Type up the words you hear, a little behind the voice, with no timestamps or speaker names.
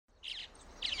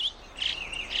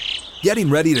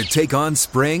Getting ready to take on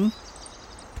spring?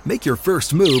 Make your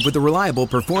first move with the reliable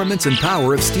performance and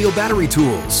power of Steel battery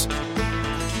tools.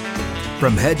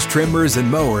 From hedge trimmers and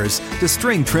mowers to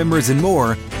string trimmers and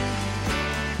more,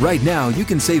 right now you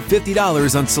can save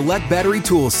 $50 on select battery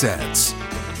tool sets.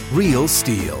 Real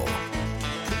Steel.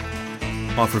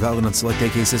 Offer valid on select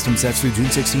AK system sets through June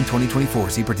 16,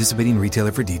 2024. See participating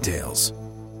retailer for details.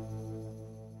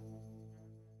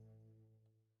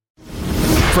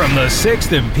 From the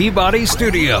 6th and Peabody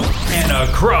Studio and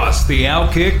across the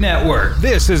Outkick Network,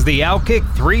 this is the Outkick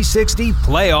 360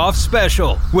 Playoff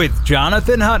Special with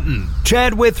Jonathan Hutton,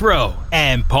 Chad Withrow,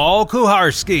 and Paul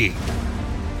Kuharsky.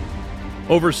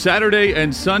 Over Saturday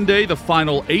and Sunday, the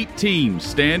final 8 teams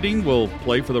standing will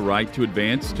play for the right to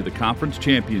advance to the conference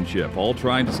championship, all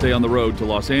trying to stay on the road to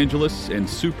Los Angeles and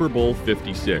Super Bowl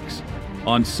 56.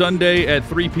 On Sunday at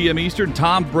 3 p.m. Eastern,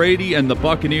 Tom Brady and the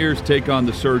Buccaneers take on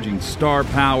the surging star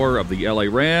power of the LA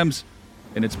Rams,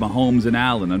 and it's Mahomes and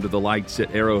Allen under the lights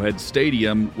at Arrowhead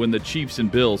Stadium when the Chiefs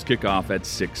and Bills kick off at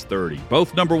 6:30.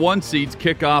 Both number 1 seeds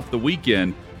kick off the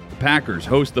weekend. The Packers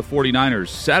host the 49ers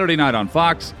Saturday night on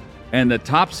Fox, and the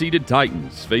top-seeded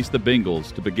Titans face the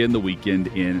Bengals to begin the weekend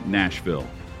in Nashville.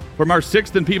 From our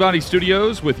 6th and Peabody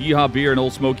Studios with Yeehaw Beer and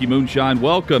Old Smoky Moonshine,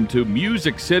 welcome to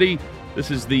Music City. This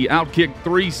is the Outkick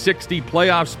 360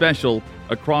 Playoff Special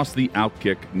across the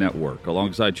Outkick Network.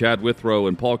 Alongside Chad Withrow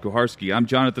and Paul Kuharsky, I'm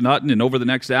Jonathan Hutton, and over the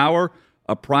next hour,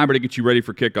 a primer to get you ready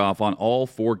for kickoff on all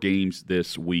 4 games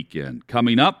this weekend.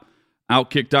 Coming up,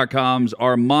 Outkick.com's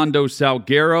Armando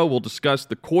Salguero will discuss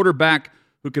the quarterback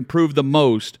who can prove the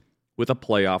most with a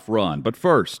playoff run. But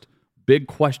first, big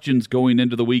questions going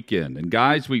into the weekend. And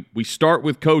guys, we start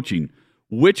with coaching.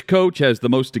 Which coach has the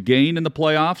most to gain in the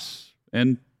playoffs,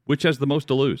 and which has the most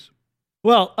to lose?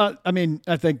 Well,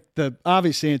 I think the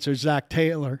obvious answer is Zach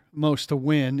Taylor, most to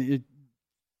win.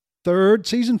 Third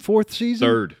season, fourth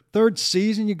season? Third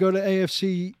season, you go to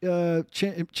AFC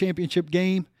championship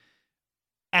game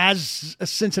as a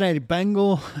Cincinnati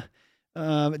Bengal.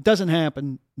 It doesn't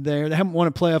happen there. They haven't won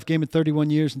a playoff game in 31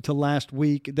 years until last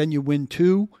week. Then you win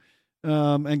 2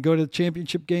 and go to the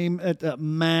championship game. It's a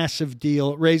massive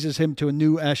deal. It raises him to a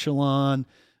new echelon.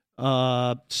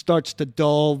 Starts to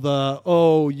dull the,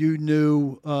 you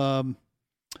knew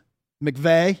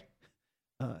McVay.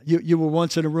 You were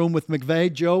once in a room with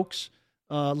McVay jokes.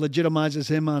 Legitimizes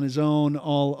him on his own,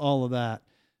 all of that.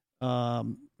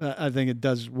 I think it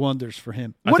does wonders for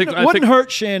him. Wouldn't hurt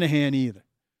Shanahan either.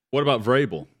 What about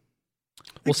Vrabel?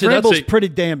 Well, see, Vrabel's pretty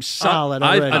damn solid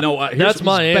already. I know. That's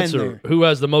my answer. Who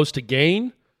has the most to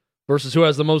gain versus who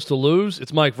has the most to lose?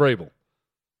 It's Mike Vrabel.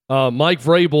 Mike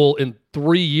Vrabel in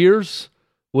 3 years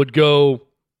would go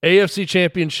AFC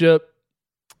Championship,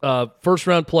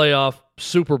 first-round playoff,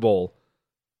 Super Bowl.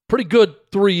 Pretty good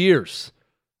 3 years.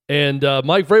 And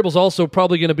Mike Vrabel's also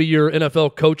probably going to be your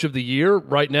NFL Coach of the Year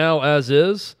right now, as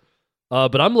is.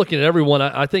 But I'm looking at everyone.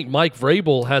 I think Mike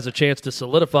Vrabel has a chance to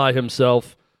solidify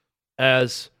himself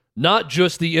as not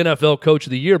just the NFL Coach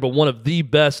of the Year, but one of the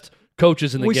best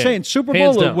coaches in the game. We're saying Super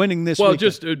Bowl or winning this weekend?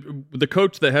 Just the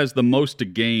coach that has the most to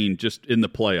gain just in the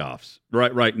playoffs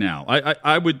right now.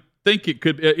 I would think it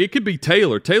could be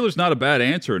Taylor. Taylor's not a bad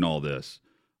answer in all this.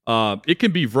 It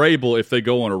can be Vrabel if they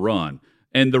go on a run.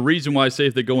 And the reason why I say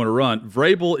if they go on a run,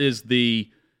 Vrabel is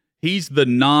he's the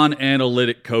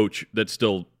non-analytic coach that's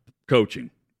still coaching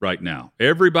right now.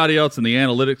 Everybody else in the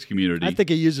analytics community, I think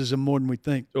he uses them more than we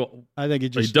think. I think he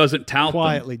doesn't tout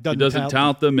quietly them. He doesn't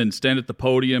tout them and stand at the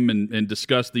podium and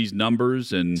discuss these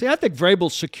numbers. And see, I think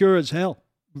Vrabel's secure as hell.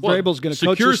 Vrabel's going to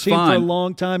coach his team for a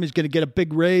long time. He's going to get a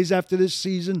big raise after this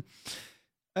season.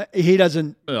 He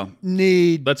doesn't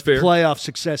need playoff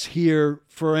success here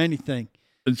for anything.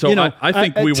 And so I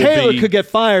think Taylor could get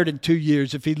fired in 2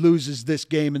 years if he loses this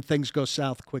game and things go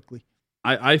south quickly.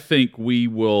 I think we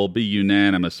will be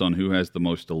unanimous on who has the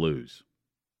most to lose.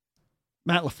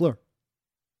 Matt LaFleur.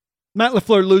 Matt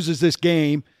LaFleur loses this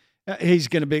game. He's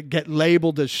going to get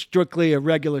labeled as strictly a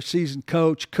regular season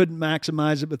coach. Couldn't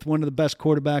maximize it with one of the best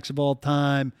quarterbacks of all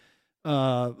time.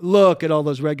 Look at all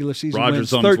those regular season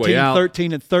Rodgers wins. on his way out.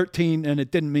 13-13, and it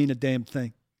didn't mean a damn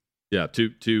thing. Yeah,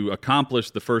 to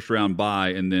accomplish the first-round bye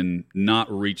and then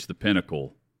not reach the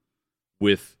pinnacle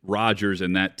with Rodgers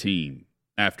and that team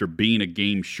after being a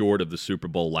game short of the Super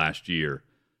Bowl last year,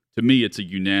 to me it's a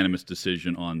unanimous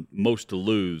decision on most to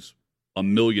lose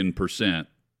 1,000,000%.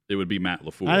 It would be Matt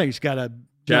LaFleur. I think he's got to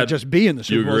not just be in the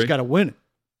Super Bowl, he's got to win it.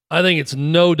 I think it's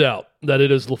no doubt that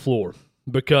it is LaFleur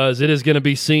because it is going to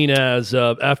be seen as,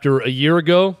 after a year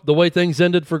ago, the way things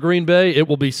ended for Green Bay, it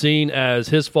will be seen as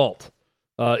his fault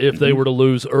if they were to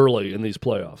lose early in these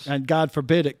playoffs. And God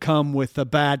forbid it come with a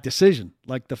bad decision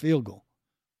like the field goal.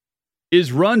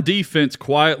 Is run defense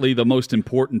quietly the most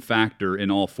important factor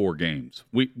in all 4 games?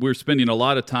 We're spending a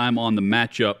lot of time on the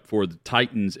matchup for the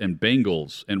Titans and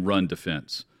Bengals and run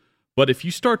defense. But if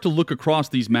you start to look across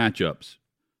these matchups,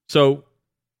 so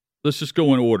let's just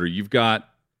go in order. You've got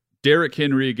Derrick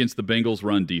Henry against the Bengals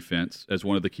run defense as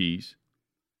one of the keys.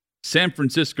 San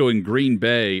Francisco and Green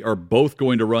Bay are both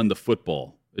going to run the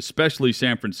football, especially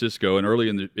San Francisco. And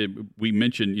early we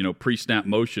mentioned, pre-snap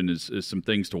motion is some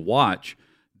things to watch.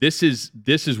 This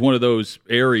is one of those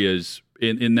areas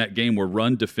in that game where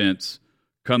run defense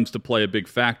comes to play a big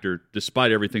factor,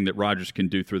 despite everything that Rodgers can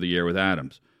do through the air with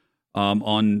Adams.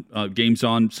 On games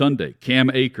on Sunday, Cam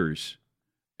Akers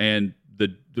and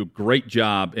the great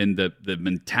job and the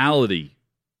mentality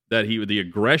the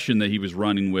aggression that he was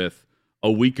running with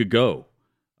a week ago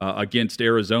against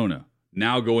Arizona,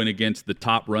 now going against the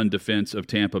top run defense of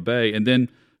Tampa Bay. And then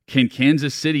can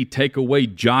Kansas City take away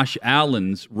Josh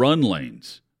Allen's run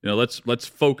lanes? Let's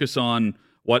focus on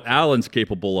what Allen's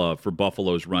capable of for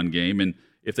Buffalo's run game. And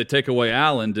if they take away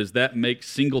Allen, does that make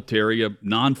Singletary a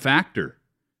non-factor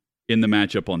in the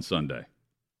matchup on Sunday?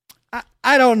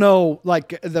 I don't know,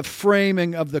 like the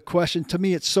framing of the question. To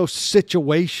me, it's so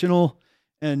situational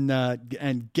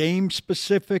and game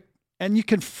specific, and you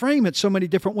can frame it so many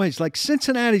different ways. Like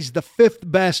Cincinnati's the 5th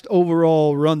best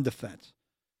overall run defense,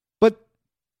 but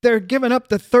they're giving up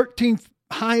the 13th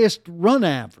highest run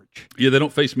average. Yeah, they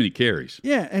don't face many carries.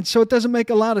 Yeah, and so it doesn't make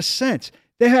a lot of sense.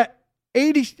 They had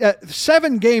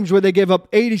 7 games where they gave up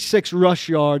 86 rush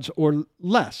yards or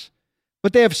less.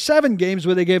 But they have 7 games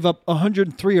where they gave up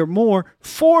 103 or more.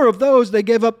 4 of those, they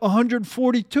gave up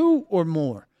 142 or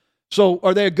more. So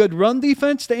are they a good run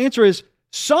defense? The answer is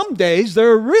some days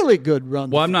they're a really good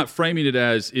run defense. I'm not framing it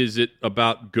as, is it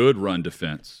about good run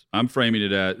defense? I'm framing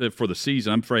it as, for the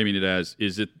season, I'm framing it as,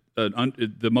 is it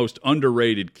the most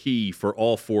underrated key for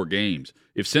all 4 games?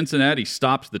 If Cincinnati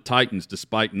stops the Titans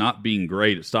despite not being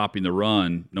great at stopping the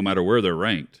run, no matter where they're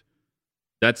ranked,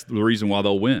 that's the reason why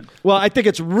they'll win. Well, I think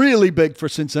it's really big for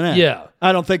Cincinnati. Yeah.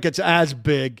 I don't think it's as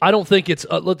big. I don't think it's,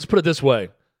 let's put it this way,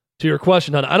 to your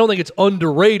question, Hunter. I don't think it's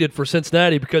underrated for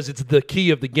Cincinnati because it's the key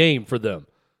of the game for them.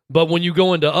 But when you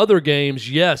go into other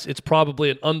games, yes, it's probably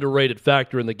an underrated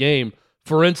factor in the game.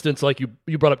 For instance, like you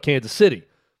brought up Kansas City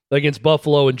against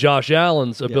Buffalo and Josh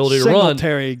Allen's ability to run.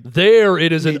 There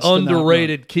it is an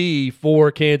underrated key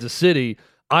for Kansas City.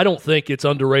 I don't think it's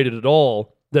underrated at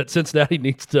all that Cincinnati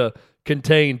needs to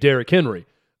contain Derrick Henry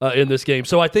in this game.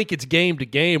 So I think it's game to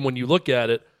game when you look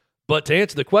at it. But to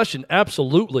answer the question,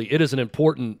 absolutely, it is an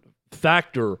important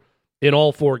factor in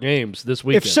all 4 games this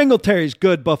weekend. If Singletary's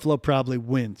good, Buffalo probably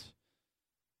wins.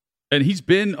 And he's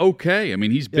been okay. I mean,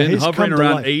 he's been hovering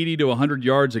around 80 to 100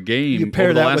 yards a game you pair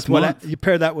over the that last with month. You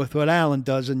pair that with what Allen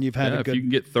does, and you've had a good. If you can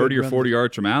get 30 or 40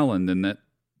 yards from Allen, then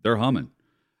they're humming.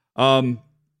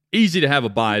 Easy to have a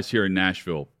bias here in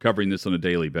Nashville covering this on a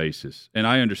daily basis. And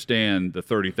I understand the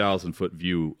 30,000-foot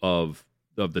view of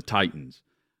the Titans.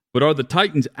 But are the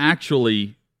Titans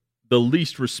actually the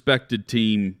least respected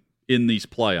team in these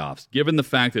playoffs, given the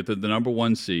fact that they're the number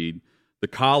 1 seed, the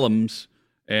columns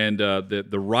and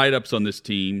the write-ups on this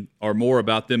team are more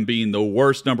about them being the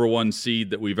worst number 1 seed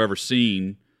that we've ever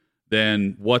seen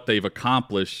than what they've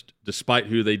accomplished despite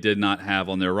who they did not have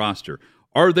on their roster?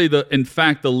 Are they, in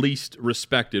fact, the least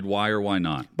respected? Why or why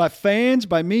not? By fans,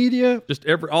 by media? Just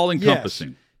all-encompassing.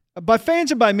 Yes. By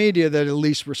fans and by media, they're the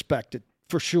least respected,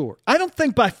 for sure. I don't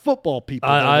think by football people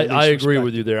I agree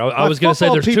with you there. I was going to say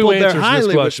there's 2 answers to this question. They're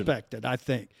highly respected, I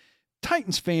think.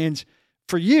 Titans fans,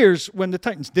 for years, when the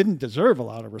Titans didn't deserve a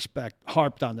lot of respect,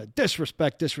 harped on the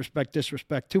disrespect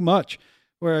too much,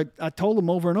 where I told them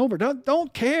over and over,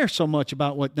 don't care so much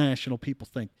about what national people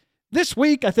think. This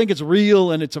week, I think it's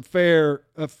real and it's a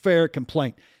fair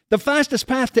complaint. The fastest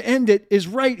path to end it is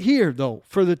right here, though,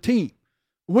 for the team.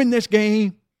 Win this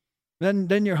game,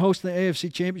 then you're hosting the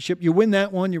AFC Championship. You win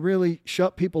that one, you really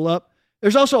shut people up.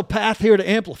 There's also a path here to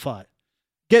amplify it.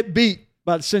 Get beat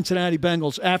by the Cincinnati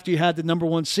Bengals after you had the number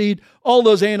 1 seed. All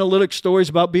those analytic stories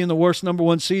about being the worst number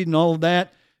 1 seed and all of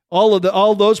that,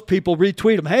 all those people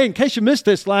retweet them. Hey, in case you missed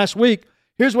this last week,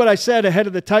 here's what I said ahead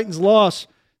of the Titans' loss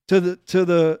to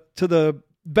the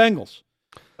Bengals.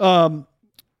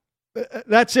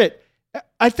 That's it.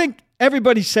 I think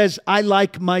everybody says I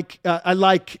like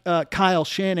Kyle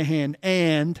Shanahan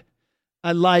and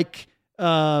I like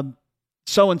so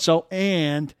and so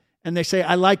and they say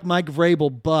I like Mike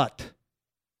Vrabel, but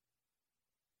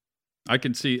I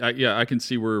can see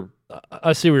where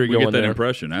I see where you're going. Get that there.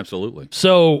 impression, absolutely.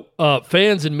 So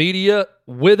fans and media,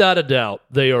 without a doubt,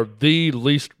 they are the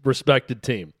least respected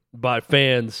team by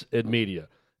fans and media.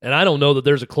 And I don't know that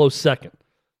there's a close second.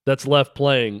 that's left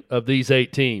playing of these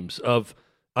 8 teams.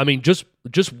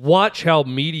 Just watch how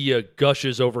media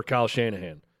gushes over Kyle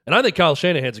Shanahan. And I think Kyle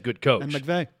Shanahan's a good coach. And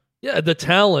McVay. Yeah, the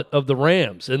talent of the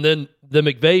Rams. And then the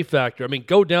McVay factor.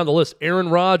 Go down the list. Aaron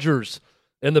Rodgers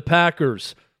and the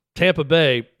Packers, Tampa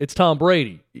Bay, it's Tom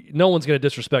Brady. No one's going to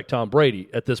disrespect Tom Brady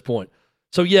at this point.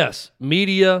 So, yes,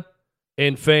 media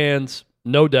and fans,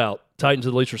 no doubt, Titans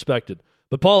are the least respected.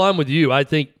 But, Paul, I'm with you. I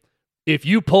think if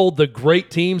you polled the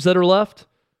great teams that are left,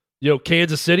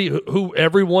 Kansas City, who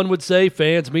everyone would say,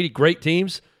 fans, media, great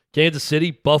teams, Kansas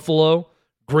City, Buffalo,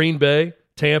 Green Bay,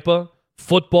 Tampa,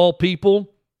 football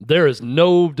people, there is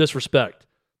no disrespect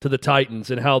to the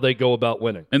Titans and how they go about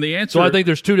winning. And the answer, so I think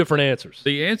there's 2 different answers.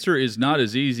 The answer is not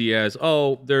as easy as,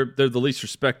 they're the least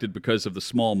respected because of the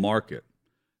small market.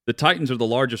 The Titans are the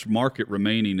largest market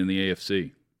remaining in the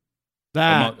AFC.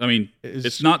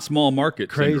 It's not small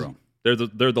market syndrome. They're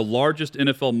the largest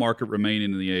NFL market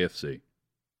remaining in the AFC.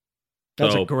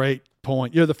 That's a great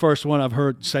point. You're the first one I've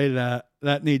heard say that.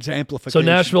 That needs amplification. So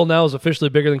Nashville now is officially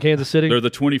bigger than Kansas City? They're the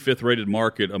 25th rated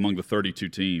market among the 32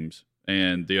 teams,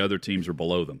 and the other teams are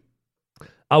below them.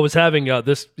 I was having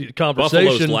this conversation.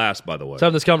 Buffalo's last, by the way. I was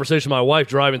having this conversation with my wife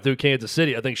driving through Kansas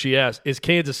City. I think she asked, is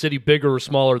Kansas City bigger or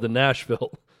smaller than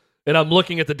Nashville? And I'm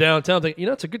looking at the downtown thinking,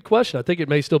 it's a good question. I think it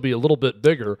may still be a little bit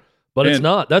bigger, but it's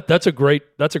not. That's a great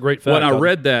fact. When I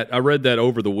read that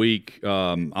over the week.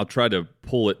 I'll try to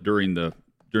pull it during the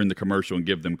commercial and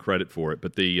give them credit for it.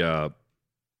 But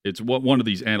it's one of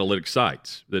these analytic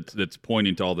sites that's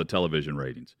pointing to all the television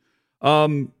ratings.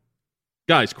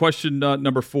 Guys, question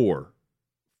number 4.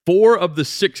 4 of the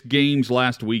 6 games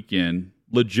last weekend,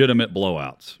 legitimate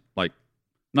blowouts. Like,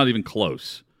 not even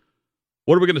close.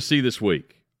 What are we going to see this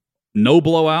week? No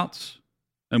blowouts,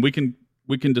 and we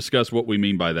can discuss what we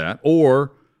mean by that,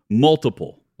 or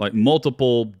multiple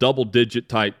double-digit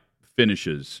type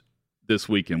finishes this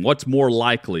weekend. What's more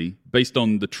likely based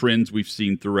on the trends we've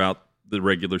seen throughout the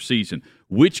regular season?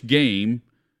 Which game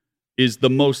is the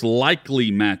most likely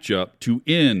matchup to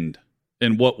end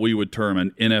in what we would term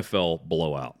an NFL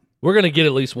blowout? We're going to get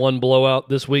at least one blowout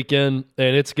this weekend,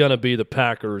 and it's going to be the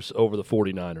Packers over the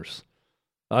 49ers.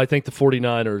 I think the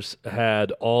 49ers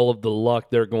had all of the luck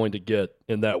they're going to get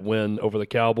in that win over the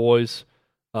Cowboys.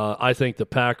 I think the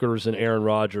Packers and Aaron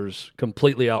Rodgers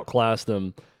completely outclassed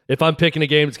them. If I'm picking a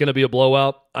game that's going to be a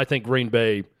blowout, I think Green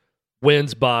Bay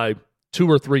wins by 2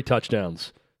 or 3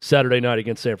 touchdowns Saturday night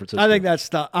against San Francisco. I think that's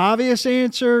the obvious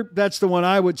answer. That's the one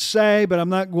I would say, but I'm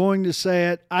not going to say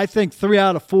it. I think 3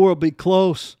 out of 4 will be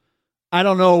close. I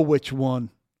don't know which one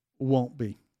won't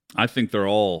be. I think they're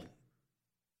all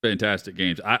fantastic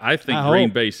games. I think Green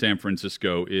Bay, San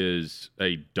Francisco is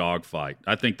a dogfight.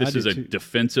 I think this is a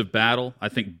defensive battle. I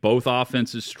think both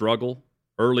offenses struggle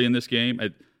early in this game.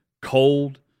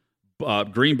 Cold.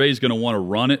 Green Bay is going to want to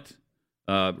run it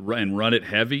and run it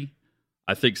heavy.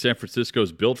 I think San Francisco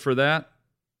is built for that.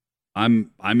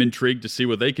 I'm intrigued to see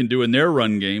what they can do in their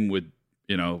run game with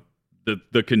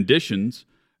the conditions.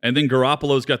 And then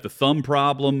Garoppolo's got the thumb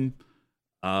problem.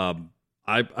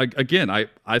 I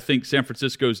think San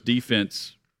Francisco's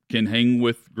defense can hang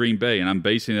with Green Bay, and I'm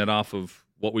basing that off of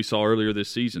what we saw earlier this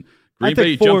season. Green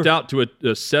Bay jumped out to a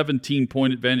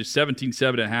 17-point advantage,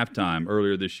 17-7 at halftime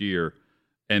earlier this year,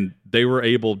 and they were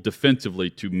able defensively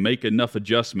to make enough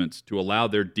adjustments to allow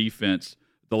their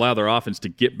offense to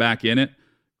get back in it.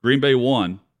 Green Bay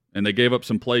won, and they gave up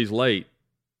some plays late.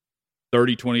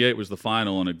 30-28 was the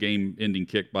final on a game-ending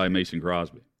kick by Mason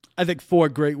Crosby. I think 4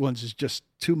 great ones is just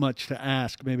too much to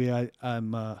ask. Maybe I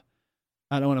don't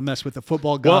want to mess with the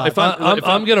football god. Well,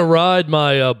 I'm going to ride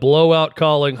my blowout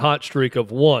calling hot streak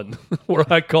of 1, where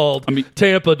I called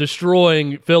Tampa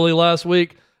destroying Philly last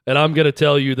week, and I'm going to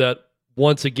tell you that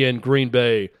once again Green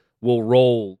Bay will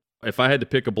roll. If I had to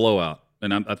pick a blowout,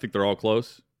 and I think they're all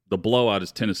close, the blowout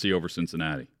is Tennessee over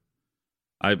Cincinnati.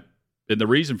 And the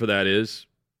reason for that is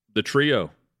the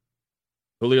trio.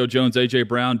 Julio Jones, A.J.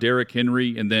 Brown, Derrick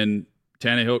Henry, and then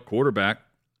Tannehill at quarterback.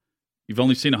 You've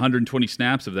only seen 120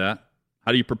 snaps of that.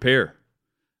 How do you prepare?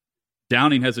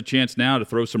 Downing has a chance now to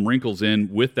throw some wrinkles in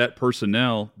with that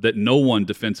personnel that no one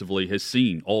defensively has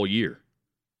seen all year.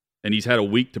 And he's had a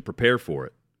week to prepare for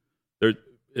it.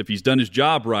 If he's done his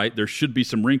job right, there should be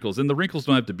some wrinkles. And the wrinkles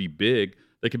don't have to be big.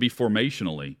 They can be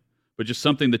formationally. But just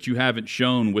something that you haven't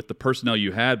shown with the personnel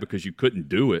you had because you couldn't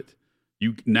do it,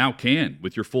 you now can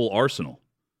with your full arsenal.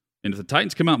 And if the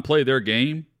Titans come out and play their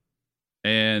game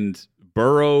and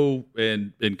Burrow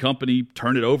and company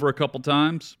turn it over a couple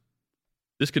times,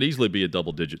 this could easily be a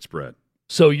double-digit spread.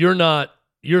 So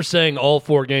you're saying all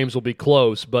 4 games will be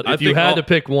close, but if you had to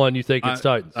pick one, you think it's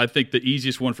Titans. I think the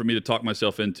easiest one for me to talk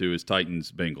myself into is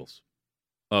Titans-Bengals.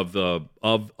 of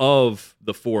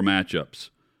the four matchups,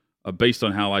 based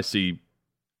on how I see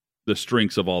the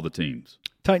strengths of all the teams.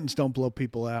 Titans don't blow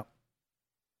people out.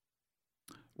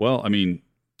 Well, I mean,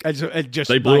 just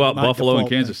they blew out Buffalo and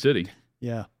Kansas City.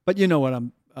 Yeah, but you know what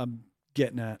I'm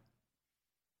getting at.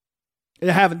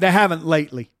 They haven't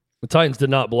lately. The Titans did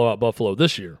not blow out Buffalo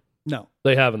this year. No,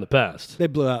 they have in the past. They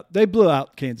blew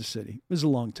out Kansas City. It was a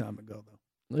long time ago,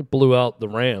 though. They blew out the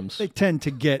Rams. They tend to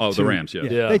get the Rams.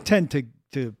 Yeah. They tend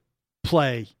to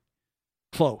play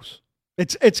close.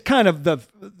 It's kind of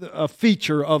a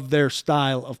feature of their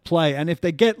style of play, and if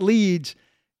they get leads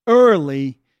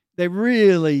early, they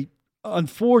really,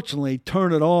 unfortunately,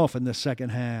 turn it off in the second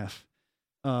half,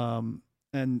 and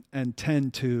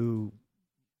tend to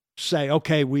say,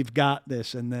 okay, we've got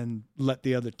this, and then let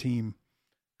the other team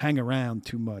hang around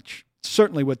too much.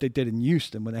 Certainly what they did in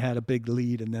Houston when they had a big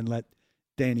lead and then let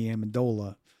Danny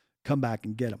Amendola come back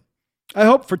and get them. I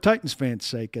hope for Titans fans'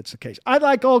 sake it's the case. I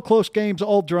like all close games,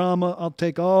 all drama. I'll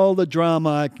take all the drama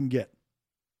I can get.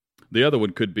 The other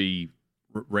one could be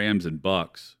Rams and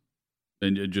Bucks.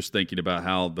 And just thinking about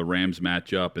how the Rams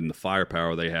match up and the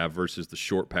firepower they have versus the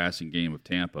short passing game of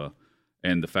Tampa,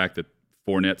 and the fact that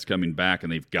Fournette's coming back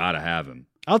and they've got to have him.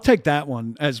 I'll take that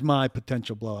one as my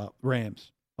potential blowout.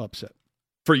 Rams upset.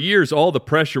 For years, all the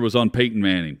pressure was on Peyton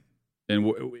Manning.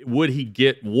 And would he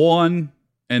get one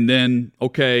and then,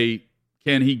 okay,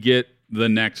 can he get the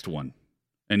next one?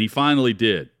 And he finally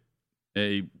did.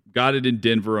 He got it in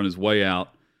Denver on his way out.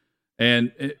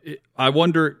 And I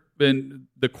wonder, and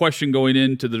the question going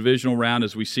into the divisional round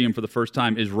as we see him for the first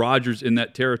time, is Rodgers in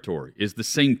that territory? Is the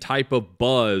same type of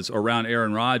buzz around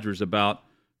Aaron Rodgers about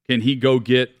can he go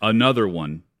get another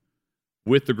one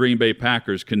with the Green Bay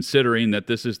Packers, considering that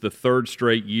this is the third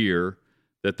straight year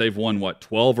that they've won,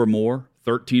 12 or more,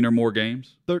 13 or more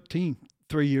games? 13,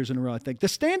 3 years in a row, I think. The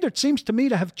standard seems to me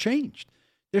to have changed.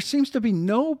 There seems to be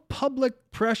no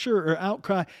public pressure or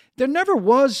outcry. There never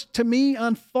was, to me,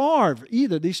 on Favre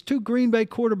either. These two Green Bay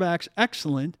quarterbacks,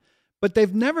 excellent, but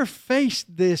they've never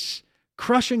faced this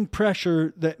crushing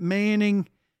pressure that Manning,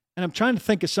 and I'm trying to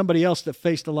think of somebody else that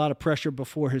faced a lot of pressure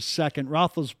before his second.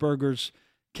 Roethlisberger's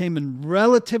came in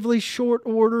relatively short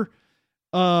order.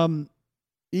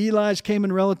 Eli's came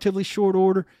in relatively short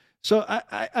order. So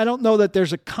I don't know that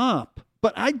there's a comp.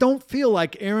 But I don't feel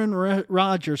like Aaron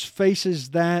Rodgers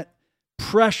faces that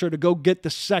pressure to go get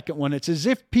the second one. It's as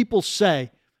if people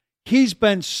say he's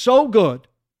been so good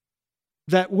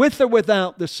that with or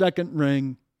without the second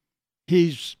ring,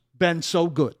 he's been so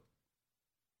good.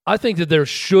 I think that there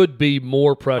should be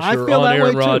more pressure on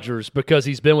Aaron Rodgers because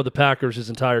he's been with the Packers his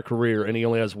entire career and he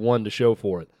only has one to show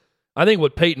for it. I think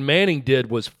what Peyton Manning did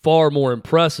was far more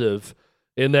impressive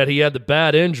in that he had the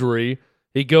bad injury.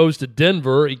 He goes to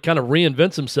Denver, he kind of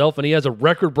reinvents himself, and he has a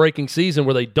record-breaking season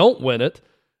where they don't win it,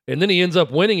 and then he ends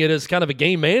up winning it as kind of a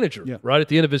game manager right at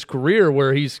the end of his career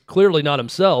where he's clearly not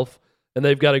himself, and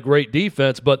they've got a great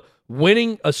defense. But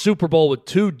winning a Super Bowl with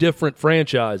two different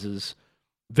franchises,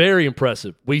 very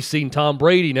impressive. We've seen Tom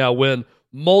Brady now win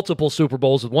multiple Super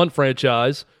Bowls with one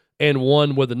franchise and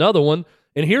one with another one.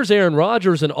 And here's Aaron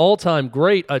Rodgers, an all-time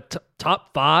great, a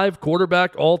top 5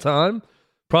 quarterback all-time,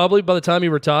 probably by the time he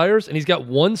retires, and he's got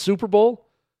one Super Bowl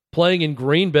playing in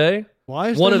Green Bay. Why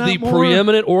is one of the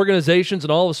preeminent organizations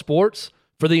in all of sports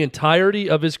for the entirety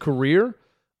of his career?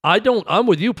 I'm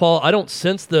with you, Paul. I don't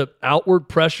sense the outward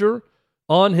pressure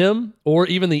on him or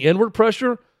even the inward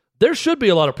pressure. There should be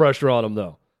a lot of pressure on him,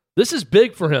 though. This is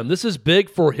big for him. This is big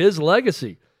for his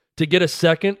legacy to get a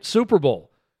second Super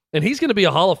Bowl. And he's going to be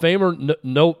a Hall of Famer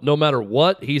no matter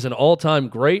what. He's an all-time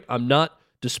great. I'm not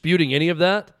disputing any of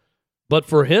that. But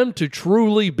for him to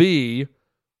truly be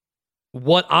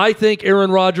what I think Aaron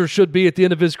Rodgers should be at the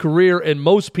end of his career, and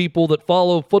most people that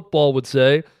follow football would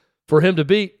say, for him to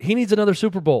be, he needs another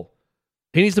Super Bowl.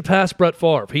 He needs to pass Brett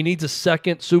Favre. He needs a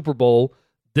second Super Bowl.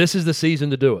 This is the season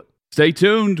to do it. Stay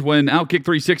tuned when Outkick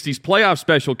 360's playoff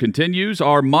special continues.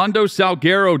 Armando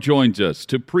Salguero joins us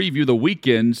to preview the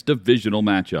weekend's divisional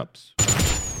matchups.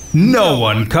 No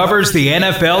one covers the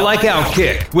NFL like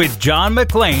Outkick with John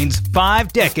McClain's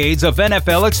 5 decades of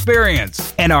NFL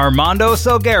experience and Armando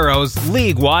Salguero's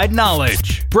league-wide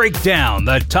knowledge. Break down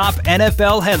the top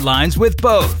NFL headlines with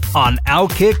both on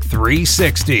Outkick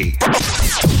 360.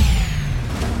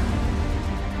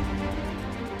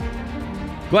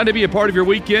 Glad to be a part of your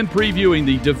weekend previewing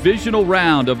the divisional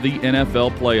round of the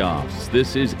NFL playoffs.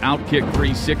 This is Outkick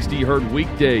 360, heard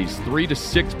weekdays 3 to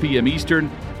 6 p.m.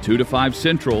 Eastern, 2 to 5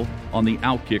 Central on the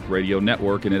Outkick Radio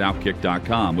Network and at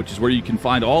Outkick.com, which is where you can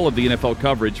find all of the NFL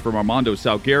coverage from Armando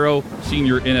Salguero,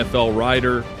 senior NFL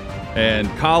writer and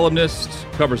columnist,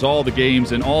 covers all the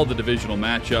games and all the divisional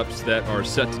matchups that are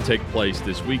set to take place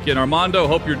this weekend. Armando,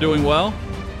 hope you're doing well.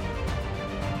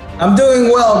 I'm doing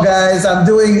well, guys. I'm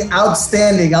doing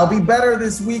outstanding. I'll be better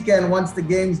this weekend once the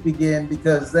games begin,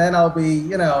 because then I'll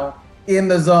be, in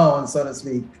the zone, so to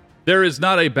speak. There is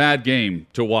not a bad game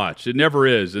to watch. It never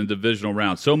is in divisional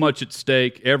round. So much at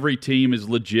stake. Every team is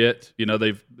legit.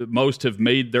 Most have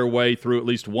made their way through at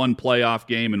least one playoff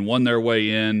game and won their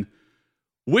way in.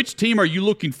 Which team are you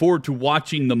looking forward to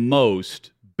watching the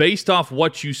most based off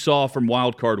what you saw from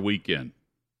Wild Card Weekend?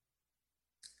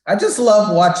 I just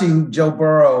love watching Joe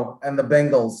Burrow and the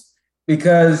Bengals,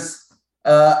 because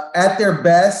at their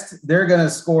best, they're going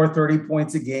to score 30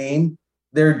 points a game.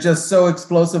 They're just so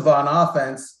explosive on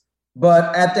offense.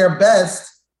 But at their best,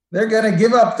 they're going to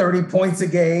give up 30 points a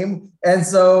game. And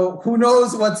so who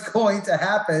knows what's going to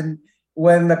happen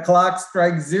when the clock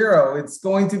strikes zero. It's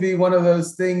going to be one of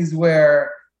those things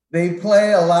where they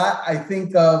play a lot, I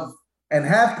think of, and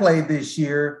have played this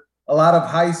year, a lot of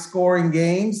high-scoring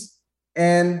games.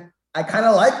 And I kind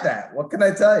of like that. What can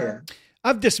I tell you?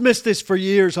 I've dismissed this for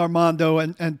years, Armando,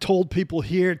 and told people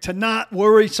here to not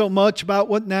worry so much about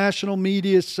what national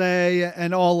media say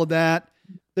and all of that.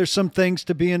 There's some things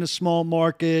to be in a small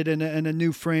market and a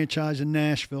new franchise in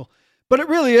Nashville. But it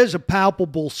really is a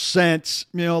palpable sense.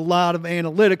 A lot of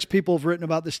analytics, people have written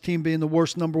about this team being the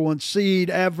worst number one seed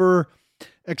ever,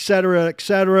 et cetera, et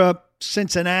cetera.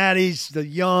 Cincinnati's the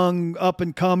young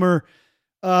up-and-comer.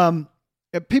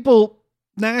 People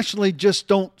nationally just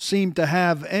don't seem to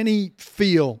have any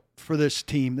feel for this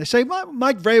team. They say,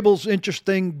 Mike Vrabel's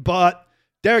interesting, but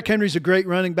Derrick Henry's a great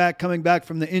running back coming back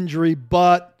from the injury,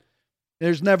 but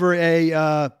there's never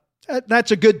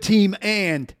that's a good team.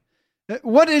 And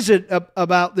what is it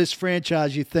about this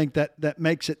franchise you think that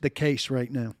makes it the case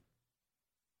right now?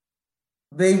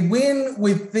 They win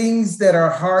with things that are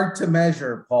hard to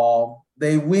measure, Paul.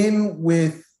 They win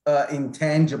with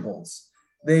intangibles.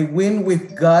 They win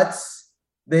with guts.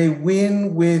 They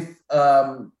win with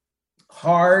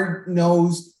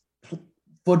hard-nosed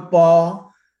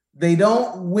football. They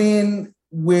don't win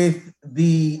with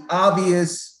the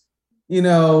obvious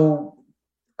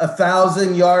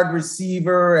 1,000-yard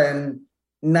receiver and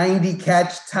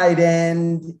 90-catch tight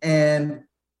end and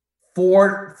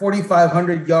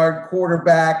 4,500-yard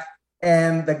quarterback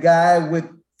and the guy with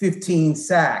 15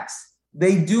 sacks.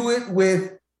 They do it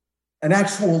with an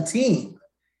actual team.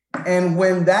 And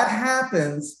when that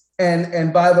happens,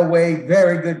 and by the way,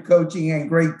 very good coaching and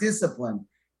great discipline.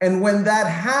 And when that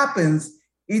happens,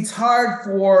 it's hard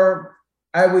for,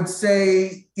 I would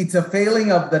say, it's a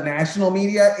failing of the national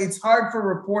media. It's hard for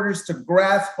reporters to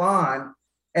grasp on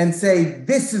and say,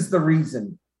 this is the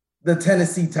reason the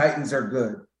Tennessee Titans are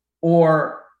good,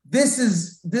 or this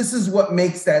is what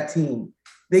makes that team.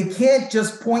 They can't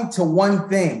just point to one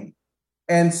thing.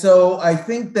 And so I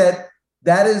think that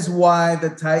is why the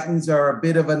Titans are a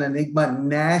bit of an enigma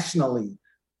nationally.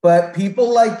 But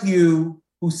people like you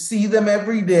who see them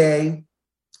every day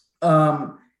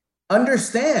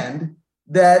understand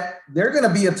that they're going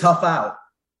to be a tough out.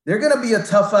 They're going to be a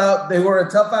tough out. They were a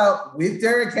tough out with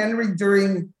Derrick Henry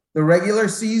during the regular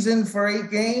season for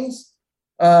 8 games,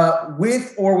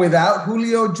 with or without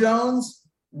Julio Jones,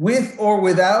 with or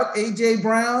without A.J.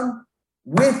 Brown,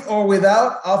 with or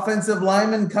without offensive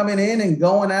linemen coming in and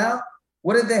going out.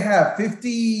 What did they have?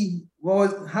 50?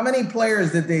 How many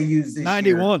players did they use this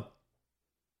 91.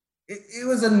 year? It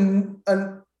was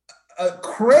a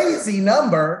crazy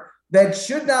number that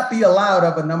should not be allowed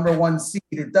of a number one seed.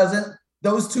 It doesn't,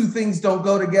 those two things don't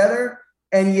go together.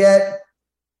 And yet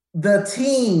the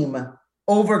team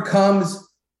overcomes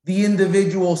the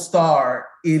individual star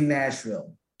in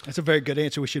Nashville. That's a very good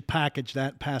answer. We should package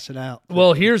that and pass it out.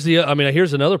 Well, here's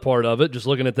another part of it. Just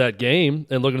looking at that game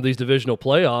and looking at these divisional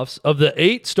playoffs, of the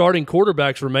 8 starting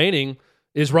quarterbacks remaining,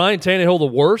 is Ryan Tannehill the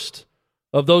worst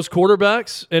of those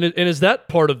quarterbacks? And is that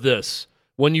part of this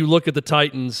when you look at the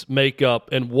Titans' makeup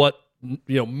and what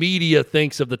media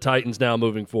thinks of the Titans now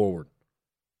moving forward?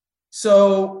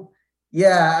 So,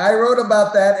 yeah, I wrote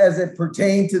about that as it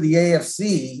pertained to the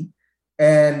AFC.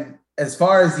 And as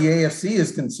far as the AFC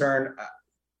is concerned,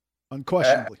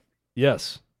 unquestionably.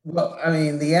 Yes. Well, I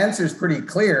mean, the answer is pretty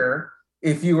clear.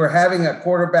 If you were having a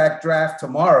quarterback draft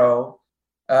tomorrow,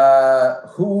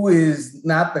 who is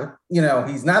not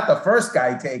he's not the first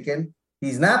guy taken.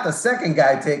 He's not the second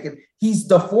guy taken. He's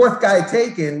the 4th guy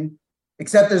taken,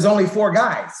 except there's only 4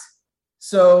 guys.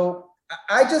 So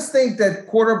I just think that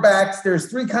quarterbacks, there's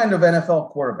 3 kinds of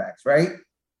NFL quarterbacks, right?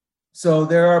 So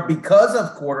there are because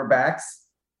of quarterbacks,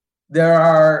 there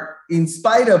are in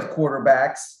spite of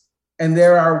quarterbacks, and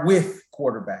there are with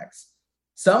quarterbacks.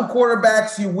 Some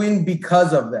quarterbacks you win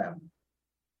because of them.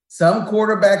 Some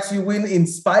quarterbacks you win in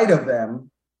spite of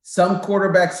them. Some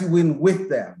quarterbacks you win with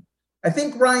them. I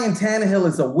think Ryan Tannehill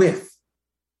is a with.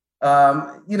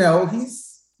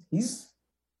 He's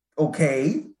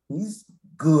okay. He's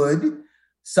good.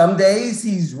 Some days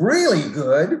he's really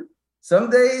good.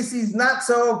 Some days he's not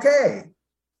so okay.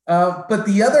 But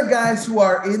the other guys who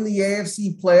are in the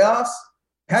AFC playoffs,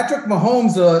 Patrick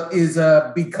Mahomes is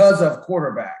a because of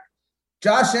quarterback.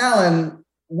 Josh Allen,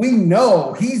 we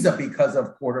know he's a because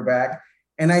of quarterback.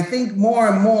 And I think more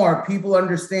and more people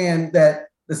understand that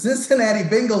the Cincinnati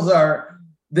Bengals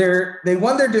they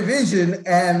won their division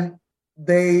and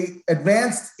they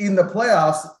advanced in the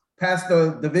playoffs past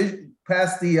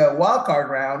the wild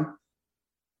card round.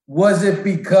 Was it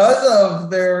because of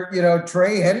their,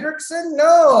 Trey Hendrickson?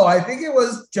 No, I think it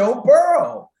was Joe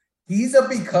Burrow. He's a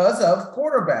because of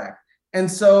quarterback.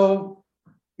 And so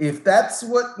if that's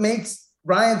what makes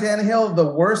Ryan Tannehill the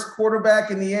worst quarterback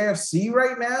in the AFC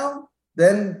right now,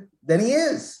 then he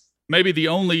is. Maybe the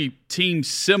only team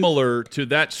similar to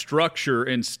that structure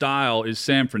and style is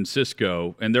San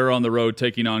Francisco, and they're on the road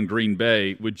taking on Green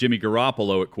Bay with Jimmy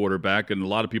Garoppolo at quarterback, and a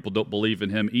lot of people don't believe in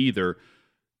him either.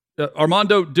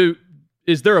 Armando,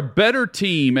 is there a better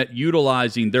team at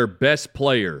utilizing their best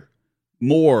player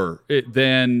more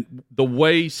than the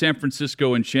way San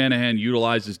Francisco and Shanahan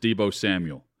utilizes Deebo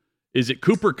Samuel? Is it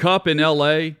Cooper Kupp in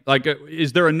L.A.?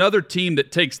 Is there another team that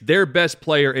takes their best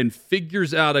player and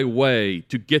figures out a way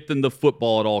to get them the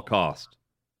football at all costs?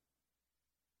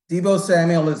 Deebo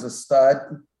Samuel is a stud,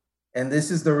 and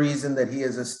this is the reason that he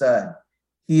is a stud.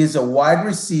 He is a wide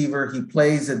receiver. He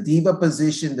plays a diva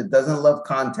position that doesn't love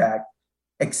contact,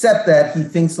 except that he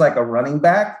thinks like a running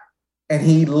back, and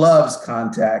he loves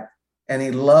contact, and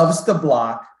he loves to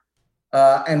block.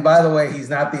 And by the way, he's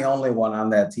not the only one on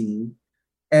that team.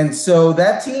 And so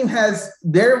that team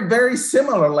they're very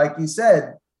similar, like you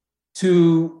said,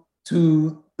 to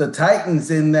the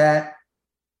Titans in that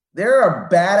they're a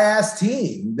badass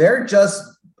team. They're just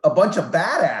a bunch of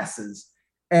badasses.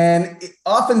 And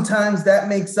oftentimes that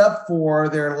makes up for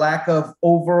their lack of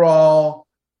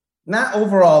not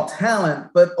overall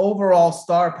talent, but overall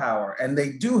star power. And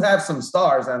they do have some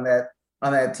stars on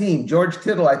that team. George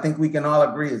Kittle, I think we can all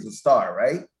agree, is a star,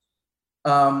 right?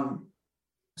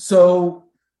 So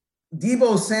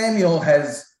Deebo Samuel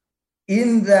has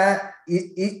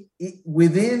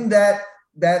within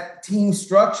that team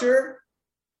structure,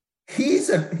 he's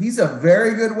a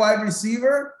very good wide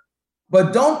receiver,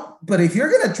 but if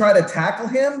you're going to try to tackle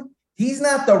him, he's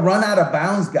not the run out of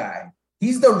bounds guy.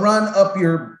 He's the run up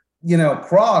your,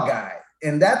 crawl guy.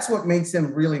 And that's what makes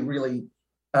him really, really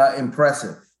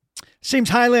impressive. Seems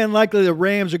highly unlikely the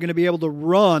Rams are going to be able to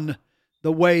run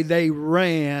the way they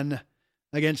ran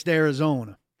against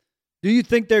Arizona. Do you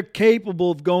think they're capable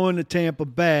of going to Tampa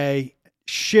Bay,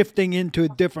 shifting into a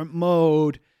different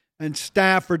mode, and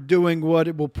Stafford doing what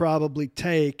it will probably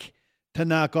take to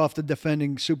knock off the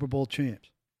defending Super Bowl champs?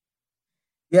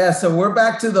 Yeah, so we're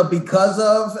back to the because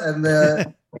of and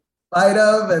the spite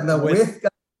of and the with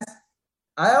guys.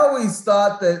 I always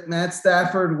thought that Matt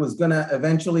Stafford was going to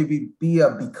eventually be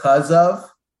a because of,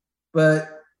 but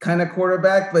kind of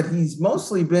quarterback, but he's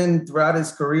mostly been throughout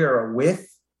his career a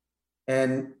with,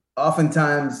 and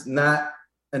oftentimes not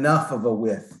enough of a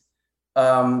with.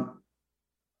 Can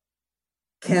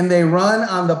they run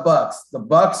on the Bucs? The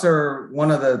Bucs are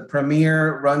one of the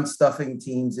premier run stuffing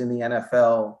teams in the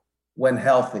NFL when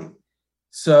healthy.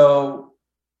 So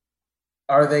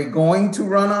are they going to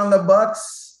run on the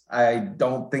Bucs? I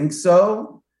don't think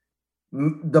so.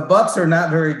 The Bucs are not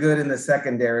very good in the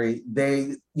secondary.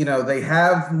 They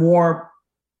have more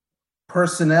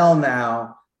personnel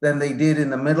now than they did in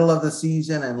the middle of the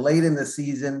season and late in the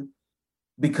season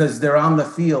because they're on the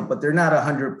field, but they're not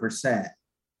 100%.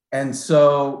 And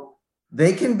so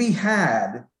they can be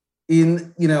had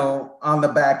in, on the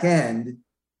back end.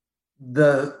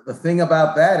 The thing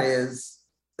about that is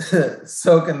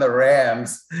so can the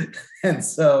Rams. And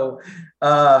so,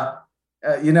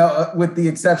 with the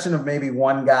exception of maybe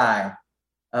one guy.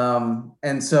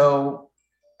 And so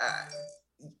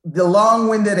the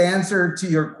long-winded answer to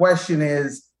your question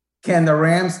is, can the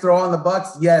Rams throw on the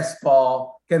Bucs? Yes,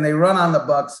 Paul. Can they run on the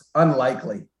Bucs?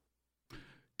 Unlikely.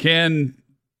 Can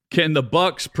the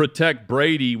Bucs protect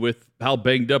Brady with how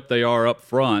banged up they are up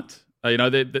front?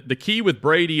 The key with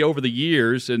Brady over the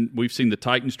years, and we've seen the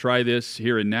Titans try this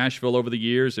here in Nashville over the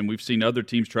years, and we've seen other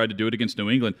teams try to do it against New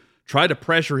England, try to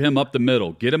pressure him up the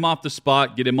middle, get him off the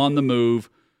spot, get him on the move.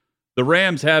 The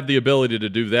Rams have the ability to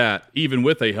do that, even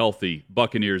with a healthy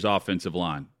Buccaneers offensive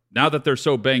line. Now that they're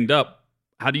so banged up,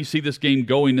 how do you see this game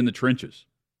going in the trenches?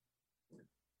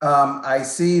 I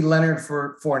see Leonard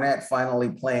Fournette finally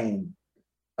playing.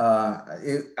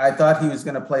 I thought he was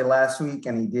going to play last week,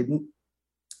 and he didn't.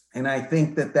 And I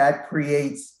think that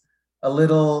creates a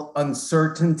little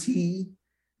uncertainty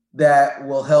that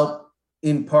will help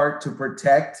in part to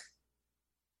protect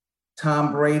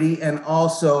Tom Brady and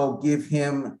also give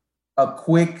him a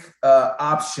quick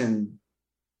option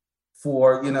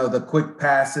for, the quick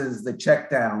passes, the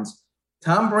checkdowns.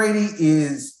 Tom Brady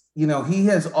is, he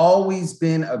has always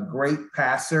been a great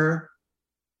passer,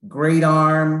 great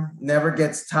arm, never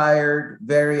gets tired,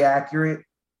 very accurate.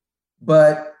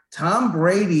 But Tom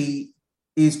Brady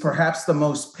is perhaps the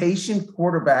most patient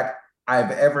quarterback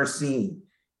I've ever seen.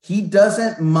 He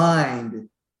doesn't mind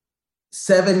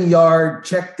 7-yard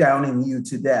check downing you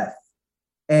to death.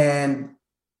 And,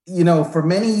 for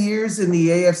many years in the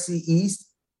AFC East,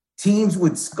 teams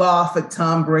would scoff at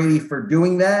Tom Brady for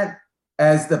doing that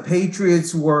as the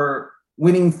Patriots were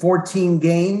winning 14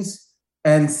 games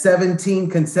and 17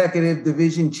 consecutive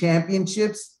division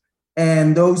championships.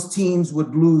 And those teams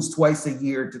would lose twice a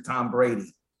year to Tom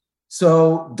Brady.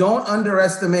 So don't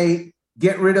underestimate,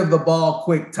 get rid of the ball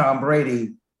quick, Tom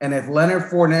Brady. And if Leonard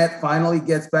Fournette finally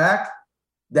gets back,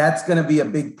 that's going to be a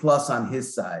big plus on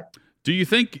his side. Do you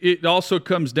think it also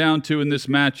comes down to, in this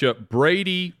matchup,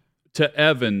 Brady to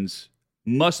Evans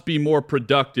must be more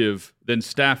productive than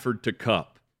Stafford to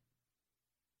Kupp?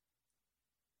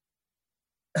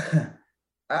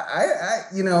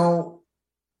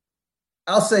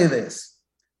 I'll say this.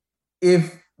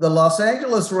 If the Los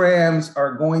Angeles Rams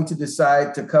are going to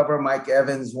decide to cover Mike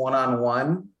Evans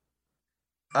one-on-one,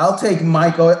 I'll take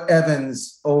Mike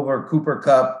Evans over Cooper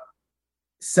Kupp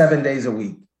 7 days a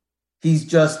week. He's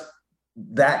just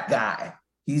that guy.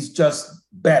 He's just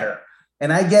better.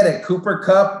 And I get it. Cooper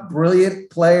Kupp, brilliant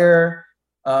player,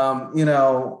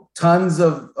 tons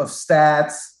of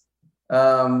stats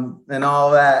and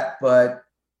all that. But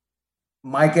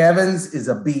Mike Evans is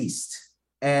a beast,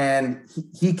 and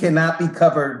he cannot be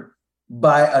covered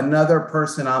by another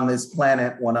person on this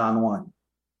planet one-on-one.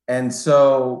 And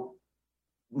so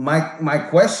my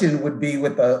question would be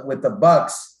with the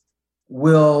Bucs,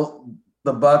 will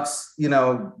the Bucs,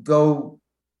 go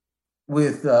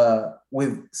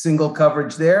with single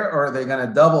coverage there, or are they going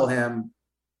to double him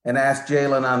and ask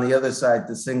Jalen on the other side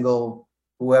to single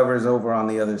whoever's over on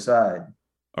the other side?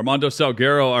 Armando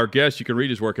Salguero, our guest, you can read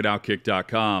his work at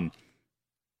Outkick.com.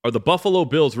 Are the Buffalo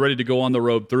Bills ready to go on the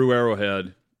road through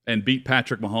Arrowhead and beat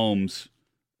Patrick Mahomes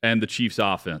and the Chiefs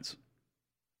offense?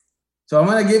 So I'm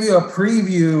going to give you a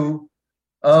preview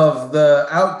of the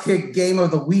Outkick Game of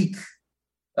the Week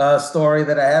story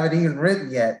that I haven't even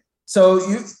written yet. So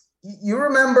you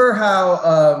remember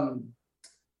how,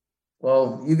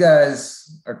 you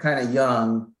guys are kind of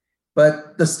young,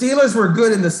 but the Steelers were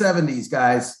good in the 70s,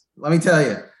 guys. Let me tell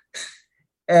you.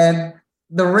 And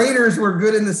the Raiders were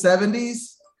good in the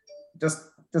 70s.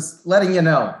 Just letting you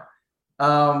know.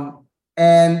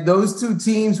 And those two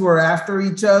teams were after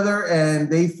each other, and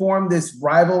they formed this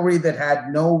rivalry that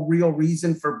had no real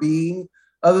reason for being,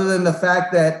 other than the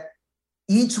fact that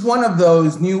each one of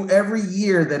those knew every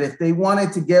year that if they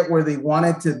wanted to get where they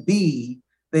wanted to be,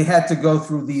 they had to go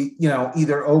through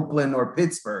either Oakland or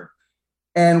Pittsburgh.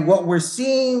 And what we're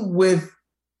seeing with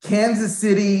Kansas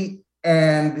City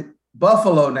and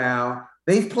Buffalo now,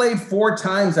 they've played 4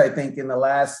 times, I think, in the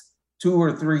last 2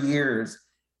 or 3 years.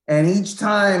 And each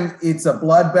time it's a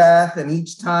bloodbath, and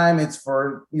each time it's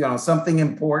for, something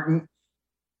important.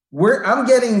 I'm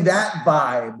getting that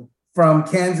vibe from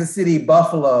Kansas City,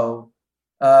 Buffalo,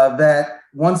 that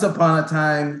once upon a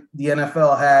time the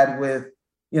NFL had with,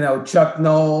 Chuck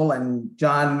Noll and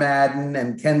John Madden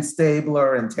and Ken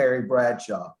Stabler and Terry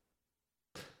Bradshaw.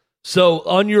 So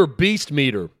on your beast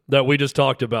meter that we just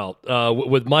talked about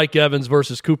with Mike Evans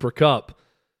versus Cooper Kupp,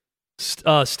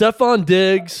 Stephon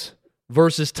Diggs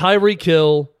versus Tyreek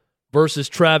Hill versus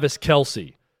Travis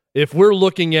Kelce. If we're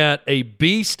looking at a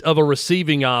beast of a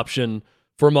receiving option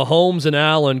for Mahomes and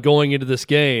Allen going into this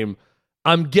game,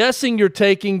 I'm guessing you're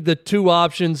taking the 2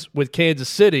 options with Kansas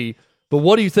City, but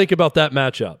what do you think about that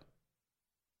matchup?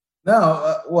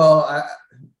 No,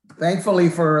 thankfully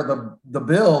for the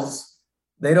Bills,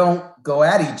 they don't go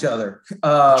at each other.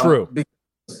 True.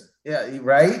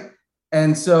 Right?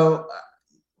 And so,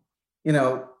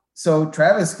 so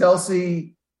Travis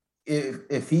Kelce,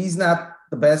 if he's not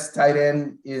the best tight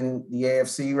end in the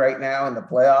AFC right now in the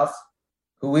playoffs,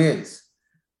 who is?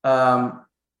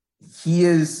 He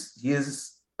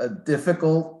is a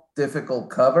difficult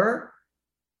cover.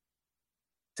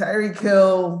 Tyreek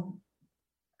Hill,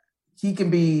 he can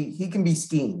be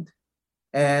schemed.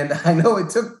 And I know it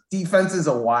took defenses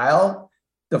a while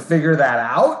to figure that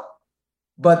out,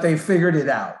 but they figured it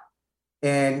out.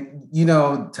 And,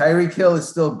 Tyreek Hill is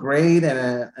still great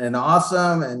and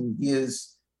awesome. And he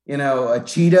is, a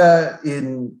cheetah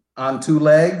on two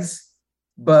legs,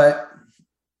 but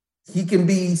he can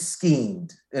be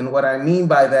schemed. And what I mean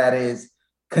by that is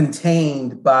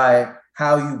contained by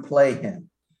how you play him.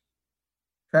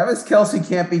 Travis Kelce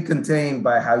can't be contained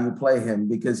by how you play him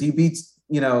because he beats,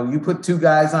 you put two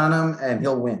guys on him and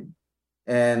he'll win.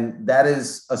 And that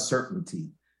is a certainty.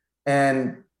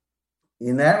 And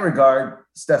in that regard,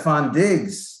 Stefon